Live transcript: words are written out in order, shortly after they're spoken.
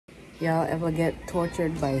Y'all ever get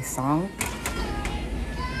tortured by song?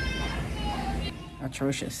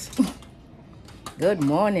 Atrocious. Good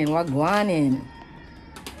morning, wagwanin.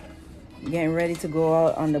 Getting ready to go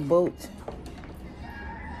out on the boat.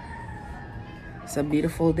 It's a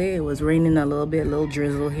beautiful day. It was raining a little bit, a little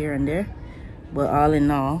drizzle here and there. But all in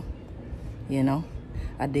all, you know,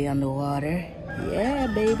 a day on the water. Yeah,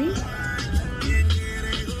 baby.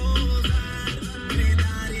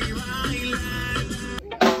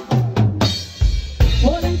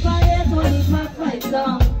 Holding fire to leave my fight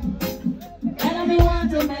song. Enemy want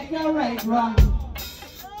to make you right wrong.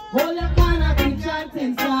 Hold your corner, keep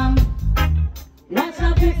chanting song. Watch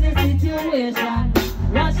now fix the situation.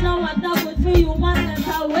 Watch now what not good for you must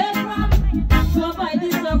step away from. To avoid the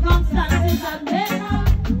circumstances and make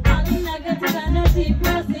them. All the negative energy,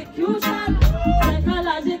 persecution.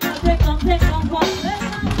 Psychological take on completion.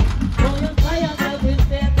 Holding fire to with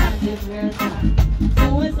faith and liberation.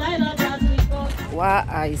 Suicidal as we go. What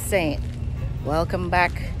I saying? Welcome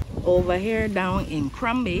back over here down in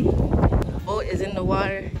Crumbie. Boat is in the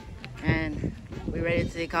water and we're ready to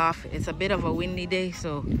take off. It's a bit of a windy day,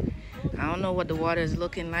 so I don't know what the water is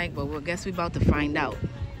looking like, but I guess we're about to find out.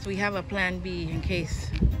 So we have a plan B in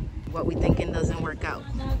case what we're thinking doesn't work out.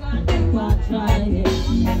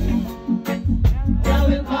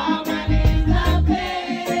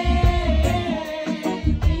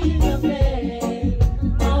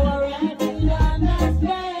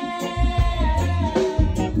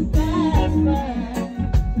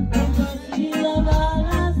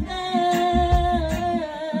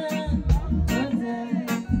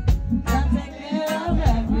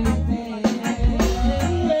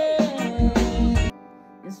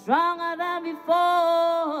 Stronger than before,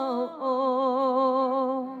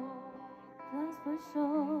 that's for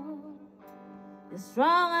sure. You're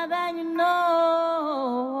stronger than you know.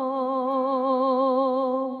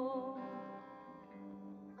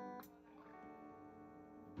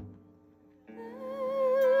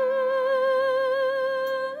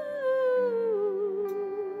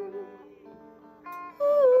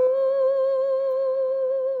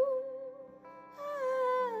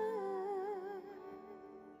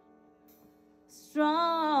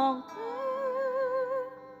 Strong.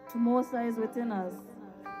 The Most High is within us.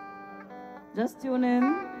 Just tune in.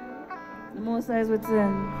 The Most High is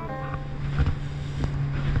within.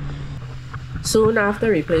 Soon after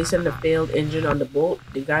replacing the failed engine on the boat,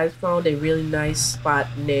 the guys found a really nice spot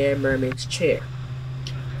near Mermaid's chair.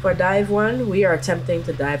 For dive 1, we are attempting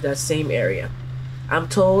to dive that same area. I'm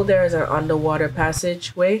told there is an underwater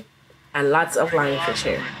passageway and lots of lionfish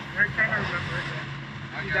here.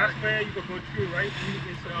 That's where you could go through, right?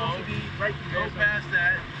 It's supposed to be right there. Go past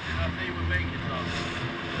that, and I'll tell you what bank it's on.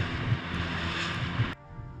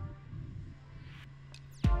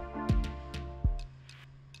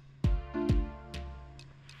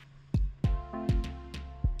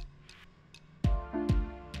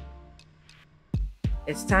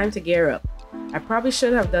 It's time to gear up. I probably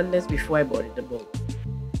should have done this before I boarded the boat.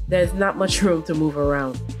 There's not much room to move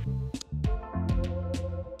around.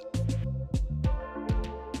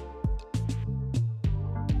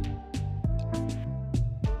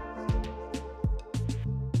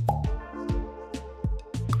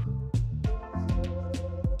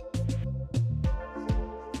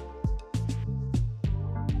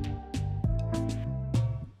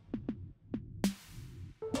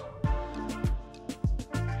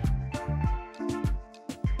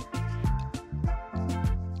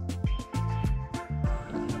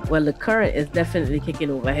 Well, the current is definitely kicking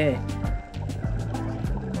over here.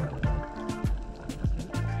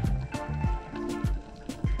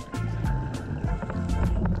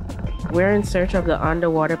 We're in search of the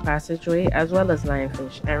underwater passageway as well as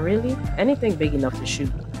lionfish, and really anything big enough to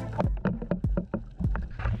shoot.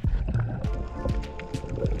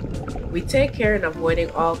 We take care in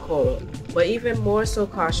avoiding all coral, but even more so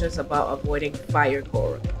cautious about avoiding fire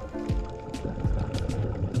coral.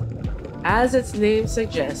 As its name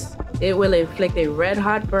suggests, it will inflict a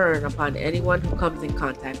red-hot burn upon anyone who comes in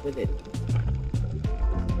contact with it.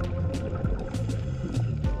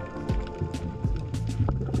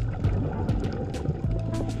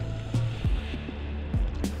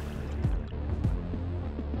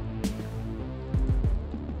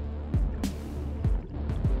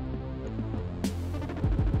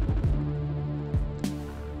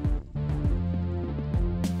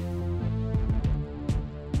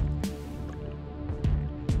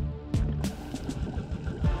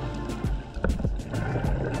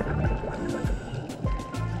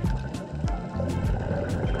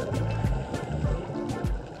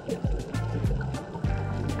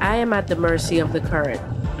 I am at the mercy of the current.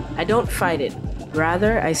 I don't fight it.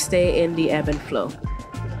 Rather, I stay in the ebb and flow.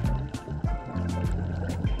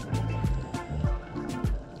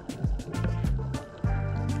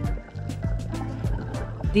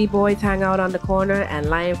 D-boys hang out on the corner and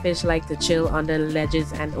lionfish like to chill on the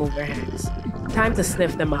ledges and overhangs. Time to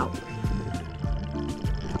sniff them out.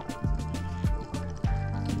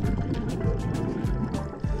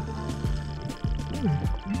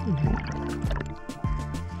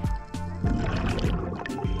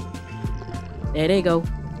 There they go.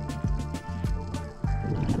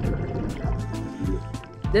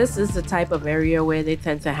 This is the type of area where they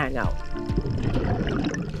tend to hang out.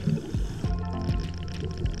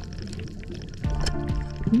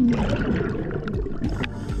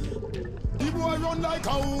 Like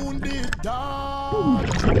a wounded dog.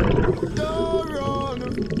 Don't run,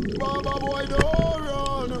 Baba boy, don't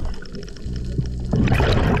run.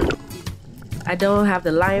 I don't have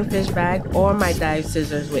the lionfish bag or my dive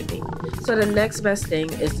scissors with me, so the next best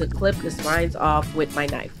thing is to clip the spines off with my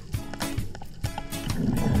knife.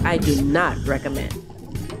 I do not recommend.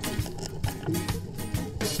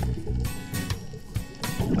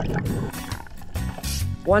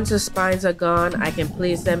 Once the spines are gone, I can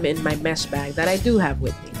place them in my mesh bag that I do have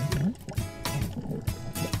with me.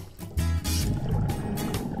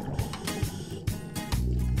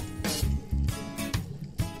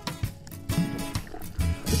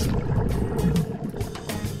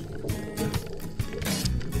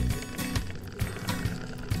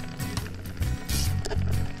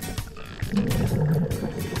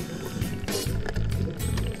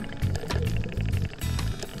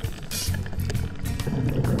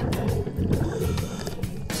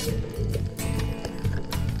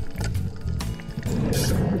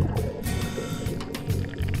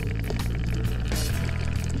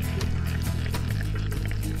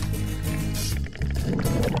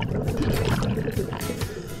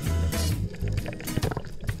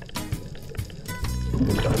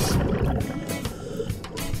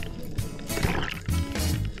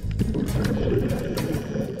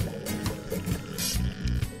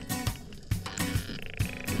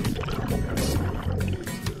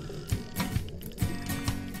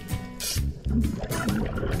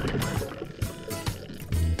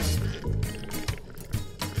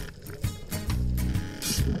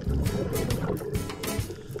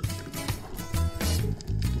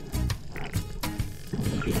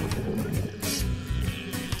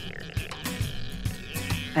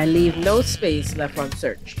 I leave no space left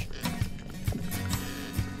unsearched.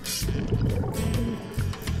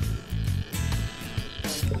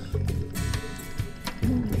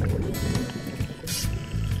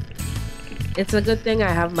 It's a good thing I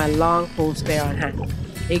have my long pole spare on hand.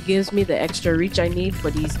 It gives me the extra reach I need for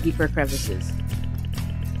these deeper crevices.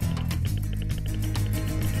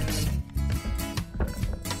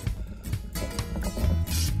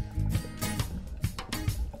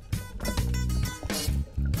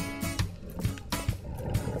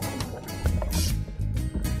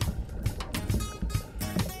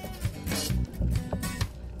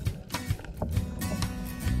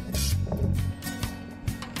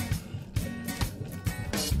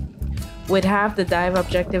 With half the dive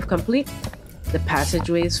objective complete, the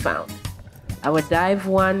passageway is found. Our Dive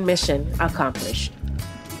 1 mission accomplished.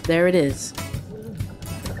 There it is.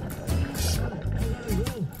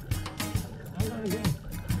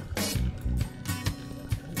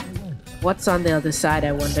 What's on the other side,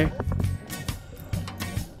 I wonder?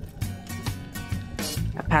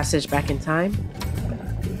 A passage back in time?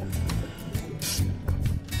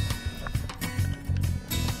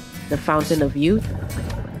 The Fountain of Youth?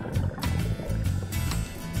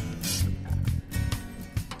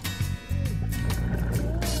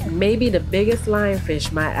 Maybe the biggest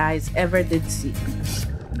lionfish my eyes ever did see.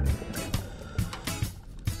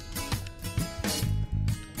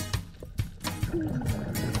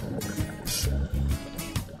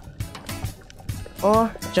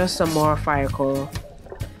 Or just some more fire coal.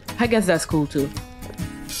 I guess that's cool too.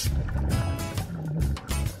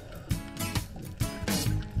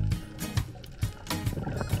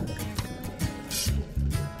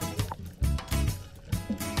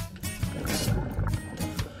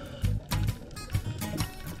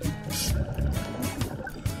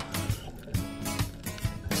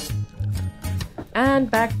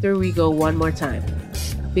 And back through we go one more time.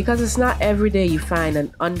 Because it's not every day you find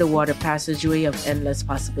an underwater passageway of endless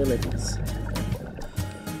possibilities.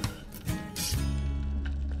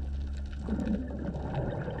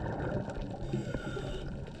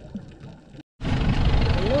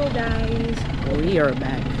 Hello guys, we are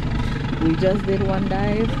back. We just did one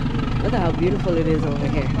dive. Look at how beautiful it is over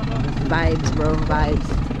here. Vibes, bro, vibes.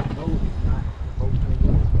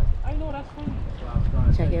 I know, that's funny.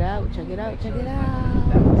 it out, check it out, check it out.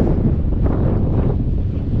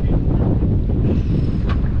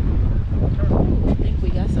 I think we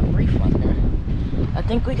got some reef on there. I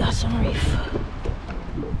think we got some reef.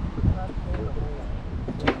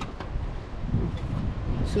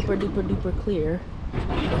 Super duper duper clear.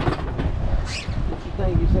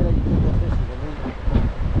 You said that you could go fishing,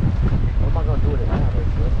 what am I gonna do with it now,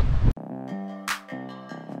 bro?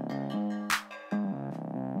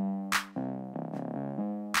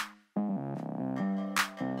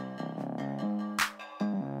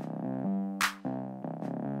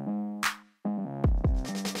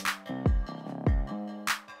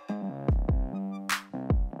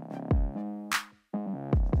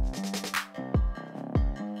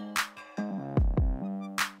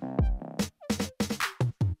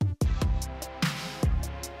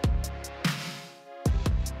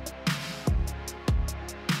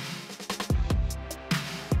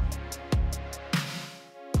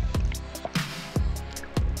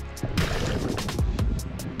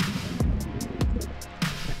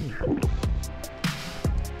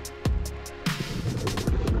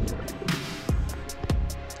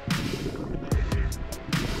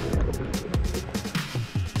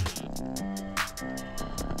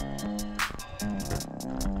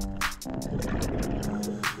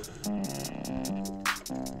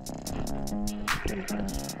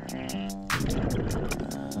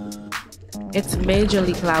 It's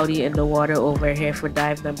majorly cloudy in the water over here for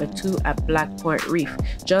dive number 2 at Black Point Reef,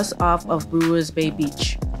 just off of Brewers Bay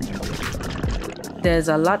Beach. There's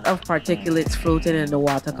a lot of particulates floating in the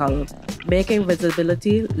water column, making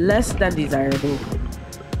visibility less than desirable.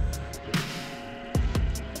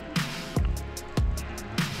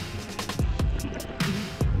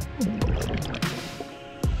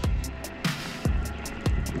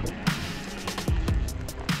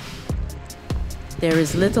 There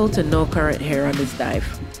is little to no current here on this dive.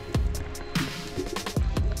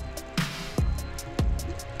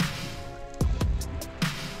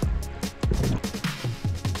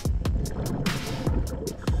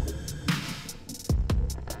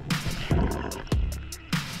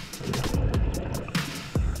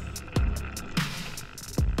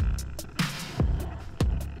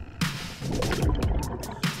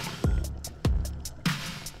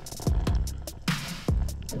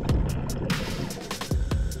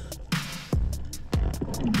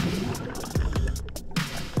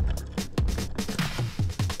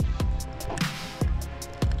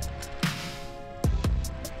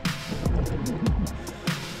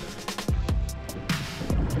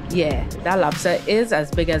 Yeah, that lobster is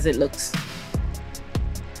as big as it looks.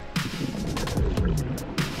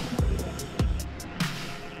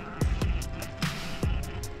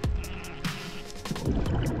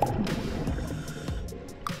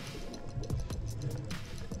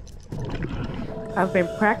 I've been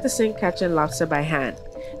practicing catching lobster by hand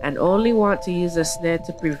and only want to use a snare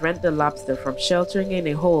to prevent the lobster from sheltering in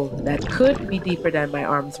a hole that could be deeper than my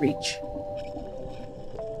arm's reach.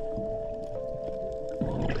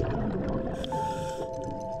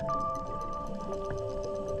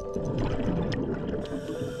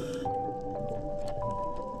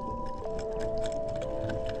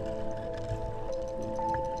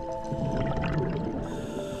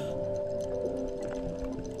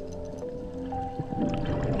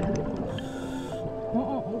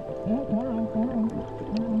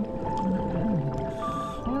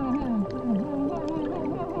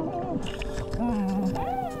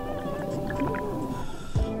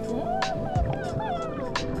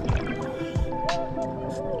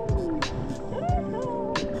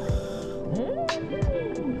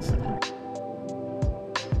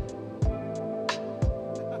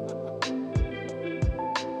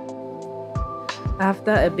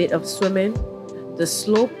 After a bit of swimming, the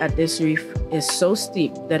slope at this reef is so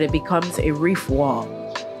steep that it becomes a reef wall.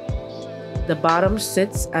 The bottom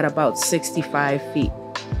sits at about 65 feet.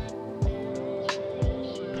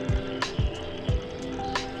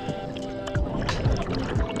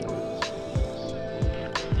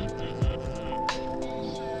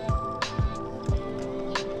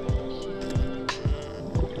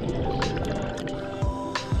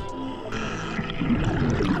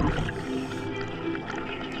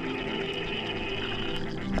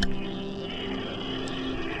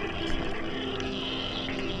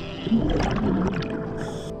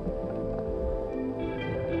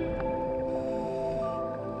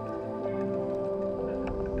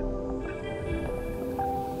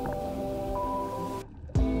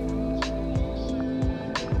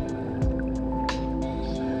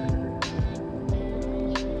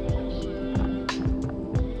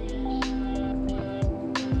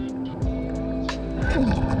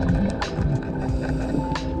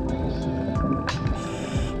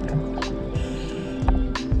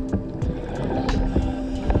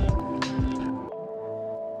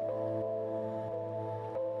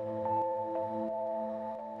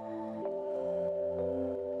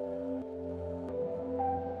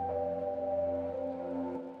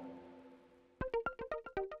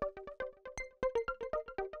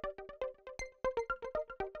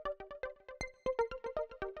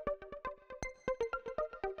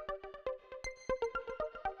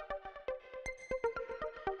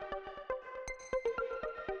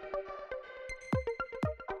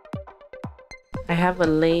 I have a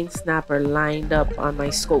lane snapper lined up on my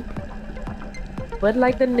scope. But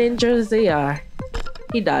like the ninjas they are,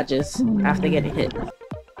 he dodges after getting hit.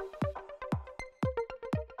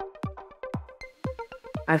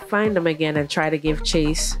 I find him again and try to give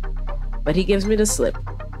chase, but he gives me the slip.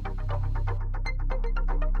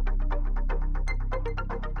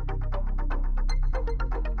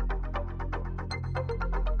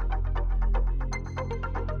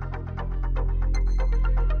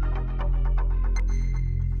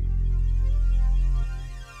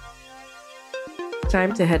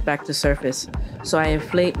 Time to head back to surface, so I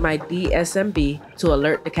inflate my DSMB to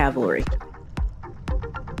alert the cavalry.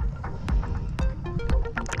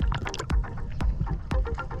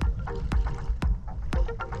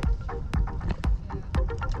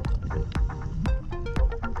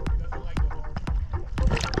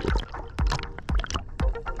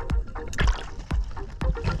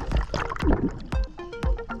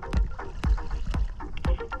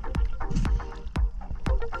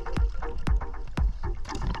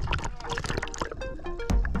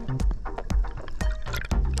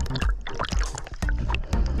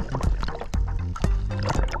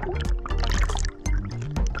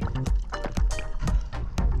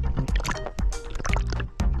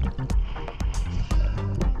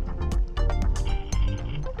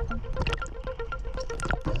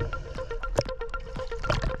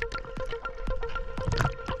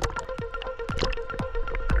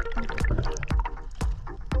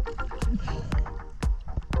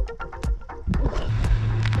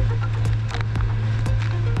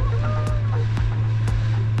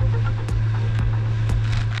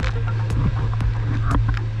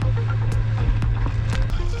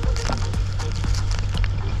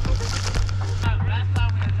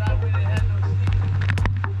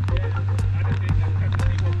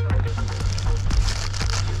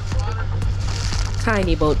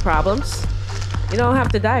 Tiny boat problems. You don't have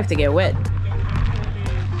to dive to get wet.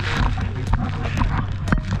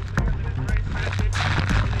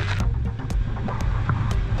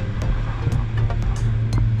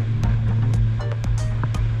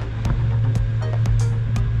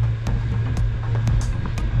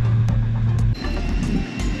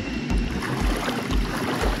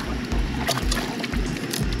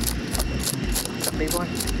 It's a big one.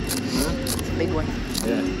 It's a big one.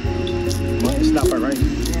 Yeah. Snapper, right?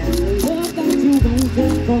 Love that you don't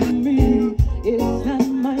get from me, it's not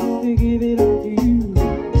mine to give it up to you.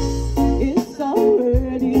 It's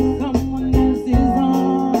already someone else's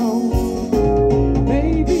own.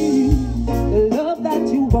 Baby, the love that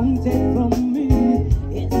you won't take from me,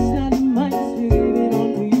 it's not mine to give it on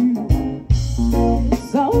to you.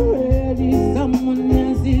 It's already someone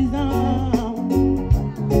else's own.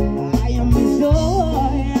 I am the joy,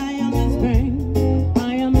 I am the spring,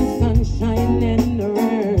 I am the sunshine and the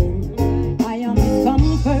rain. I am the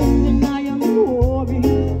comfort and I am the worry,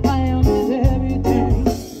 I am the everything.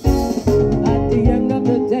 At the end of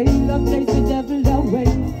the day, love takes the devil away.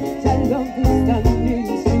 Tell love to stand and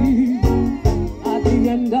see. At the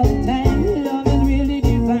end of time, love is really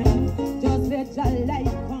divine. Just let your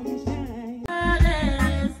light come shine.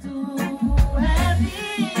 It's too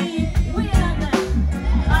heavy. We are the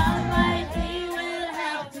Almighty will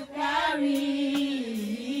have to carry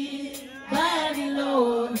the heavy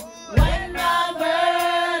load when the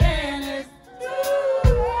burden is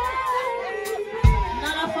too heavy.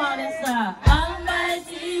 Not a falling star.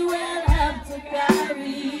 Almighty will have to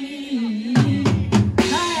carry the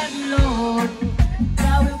heavy load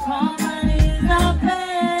that will come and ease our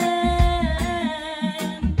pain.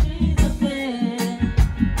 Jesus is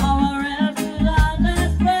our refuge and the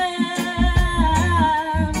strength.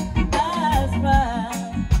 That's right.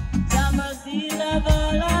 Your mercy never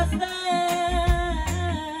stand.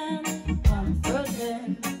 Comforting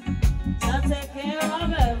to take care of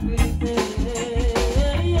everything.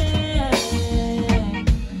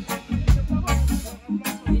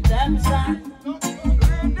 Redemption.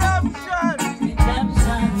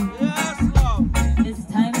 Redemption. It's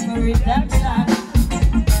time for redemption.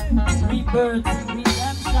 Rebirth,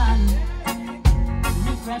 redemption.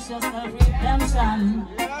 Refresh yourself, redemption.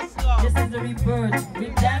 This is the rebirth,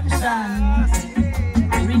 redemption.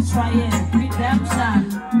 Retry it, redemption.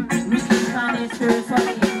 Reincarnate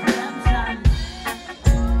spiritually, redemption.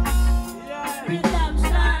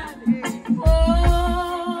 Redemption. Oh,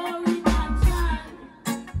 redemption.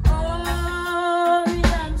 Oh,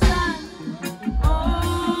 redemption. Oh,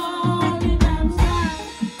 redemption.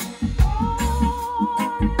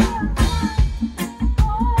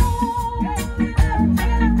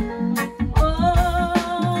 Oh,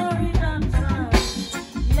 redemption.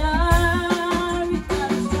 Yeah,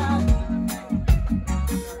 redemption.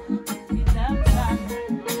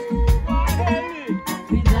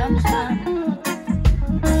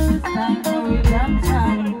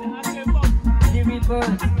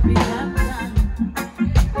 rebirth, redemption.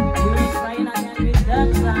 We refine again,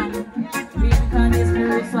 redemption. Reincarnate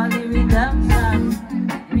spiritually, redemption.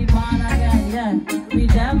 We born again, yeah,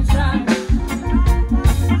 redemption.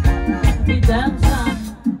 Redemption.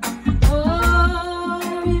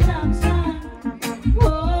 Oh, redemption. Oh,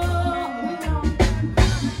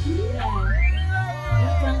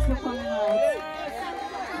 yeah. Thanks for coming out.